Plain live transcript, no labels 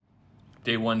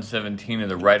Day 117 of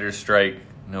the writer's strike.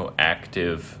 No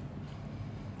active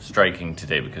striking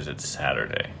today because it's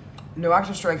Saturday. No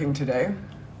active striking today,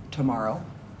 tomorrow,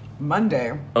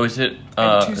 Monday. Oh, is it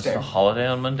Tuesday. Is it a holiday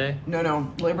on Monday?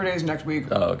 No. Labor Day is next week.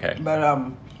 Oh, okay. But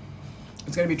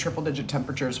it's going to be triple-digit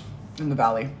temperatures in the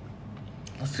valley.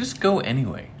 Let's just go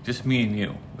anyway. Just me and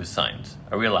you with signs.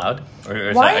 Are we allowed? Or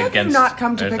is Why that have against, you not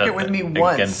come to or is picket that with me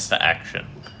once? Against the action.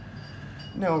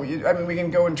 No, I mean, we can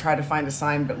go and try to find a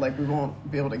sign, but, like, we won't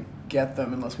be able to get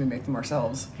them unless we make them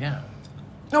ourselves. Yeah.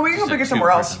 No, we can Just go pick a it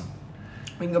somewhere else. two-person.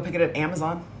 We can go pick it at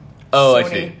Amazon. Oh, Sony. I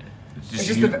see. It's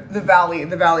just the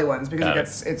valley ones, because Got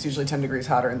it's usually 10 degrees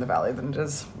hotter in the valley than it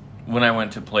is. When I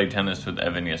went to play tennis with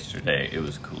Evan yesterday, it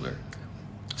was cooler.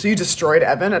 So you destroyed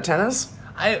Evan at tennis?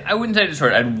 I wouldn't say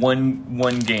destroyed. I had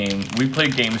one game. We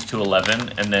played games to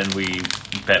 11, and then we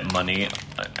bet money.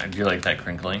 Do you like that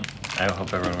crinkling? I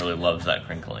hope everyone really loves that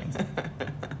crinkling.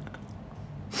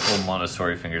 Little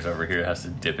Montessori fingers over here has to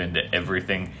dip into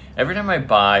everything. Every time I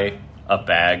buy a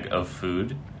bag of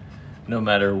food, no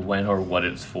matter when or what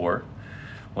it's for,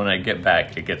 when I get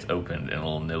back, it gets opened and a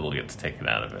little nibble gets taken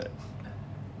out of it.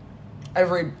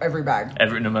 Every bag.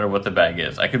 No matter what the bag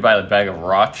is. I could buy a bag of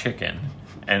raw chicken,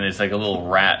 and it's like a little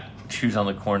rat chews on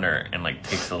the corner and like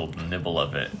takes a little nibble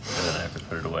of it, and then I have to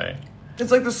put it away.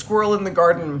 It's like the squirrel in the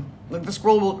garden. Like, the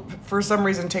squirrel will, for some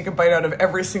reason, take a bite out of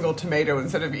every single tomato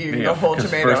instead of eating the whole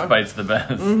tomato. First bite's the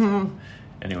best. Mm-hmm.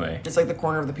 Anyway, it's like the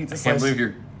corner of the pizza slice. I can't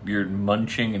believe you're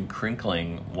munching and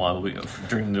crinkling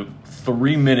during the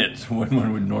 3 minutes when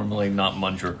one would normally not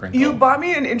munch or crinkle. You bought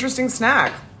me an interesting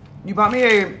snack. You bought me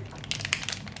a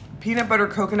peanut butter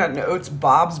coconut and oats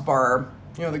Bob's bar.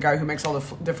 You know, the guy who makes all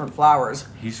the different flours.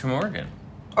 He's from Oregon.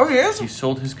 Oh, he is? He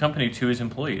sold his company to his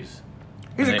employees.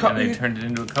 And they turned it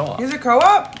into a co-op. He's a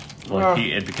co-op? Well,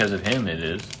 because of him, it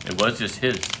is. It was just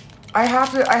his. I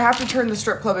have to turn the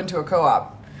strip club into a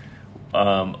co-op.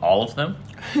 All of them?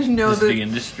 No, just the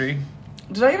industry?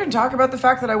 Did I even talk about the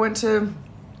fact that I went to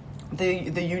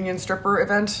the Union Stripper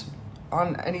event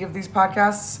on any of these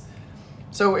podcasts?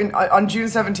 So on June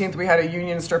 17th, we had a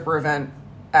Union Stripper event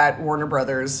at Warner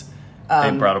Brothers.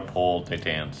 They brought a pole. They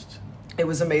danced. It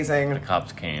was amazing. The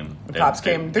cops came. The cops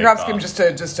came just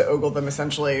to ogle them,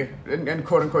 essentially, and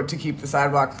quote unquote to keep the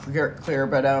sidewalk clear.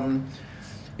 But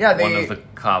yeah, one of the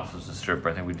cops was a stripper.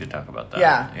 I think we did talk about that.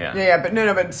 Yeah. But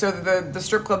no. But so the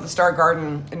strip club, the Star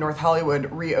Garden in North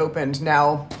Hollywood, reopened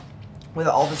now with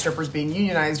all the strippers being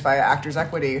unionized via Actors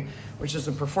Equity, which is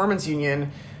a performance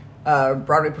union,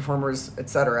 Broadway performers,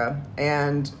 etc.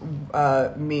 And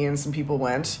me and some people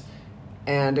went,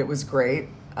 and it was great.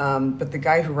 But the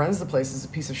guy who runs the place is a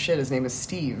piece of shit. His name is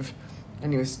Steve,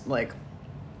 and he was like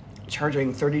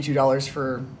charging $32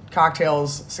 for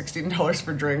cocktails, $16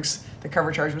 for drinks. The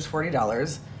cover charge was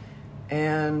 $40,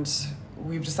 and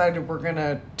we've decided we're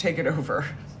gonna take it over.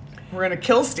 We're gonna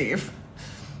kill Steve,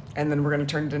 and then we're gonna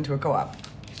turn it into a co-op.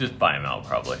 Just buy him out,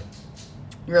 probably.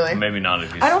 Really? Maybe not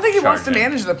if he's I don't think he wants to charging.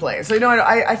 manage the place. So,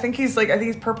 I think he's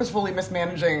purposefully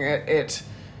mismanaging it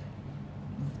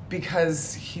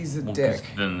because he's a dick.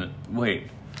 Then wait,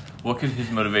 what could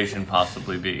his motivation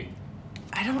possibly be?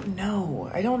 I don't know.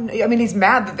 I mean, he's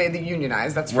mad that they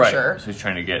unionized. That's for sure. So he's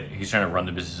trying to run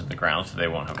the business in the ground so they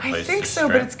won't have a place. I think to so,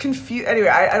 strip. but it's confused. Anyway,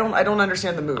 I don't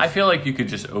understand the move. I feel like you could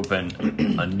just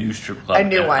open a new strip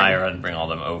club, hire and bring all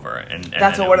them over, and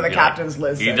that's what one of the captains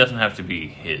lists. He doesn't have to be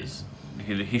his.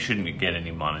 He shouldn't get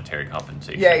any monetary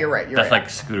compensation. Yeah, you're right. That's like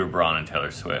Scooter Braun and Taylor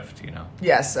Swift, you know.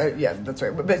 Yes, yeah, that's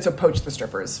right. But so poach the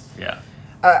strippers. Yeah.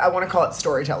 I want to call it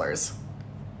storytellers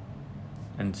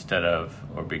instead of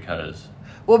or because.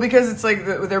 Well, because it's like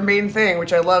their main thing,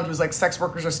 which I loved, was like sex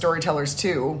workers are storytellers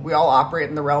too. We all operate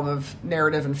in the realm of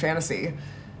narrative and fantasy.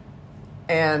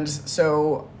 And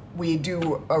so we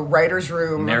do a writer's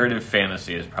room. Narrative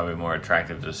fantasy is probably more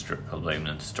attractive to a strip club name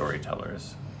than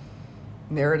storytellers.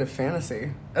 Narrative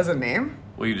fantasy? As a name?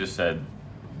 Well, you just said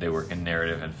they work in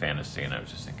narrative and fantasy, and I was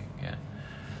just thinking, yeah.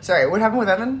 Sorry, what happened with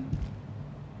Evan?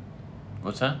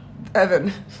 What's that?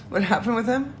 Evan, what happened with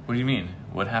him? What do you mean?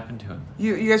 What happened to him?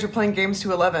 You guys were playing games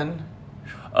to 11.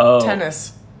 Oh.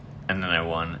 Tennis. And then I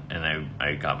won, and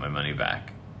I got my money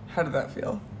back. How did that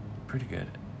feel? Pretty good.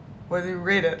 What do you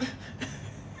rate it?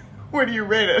 What do you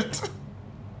rate it?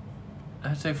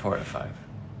 I'd say 4 out of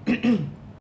 5.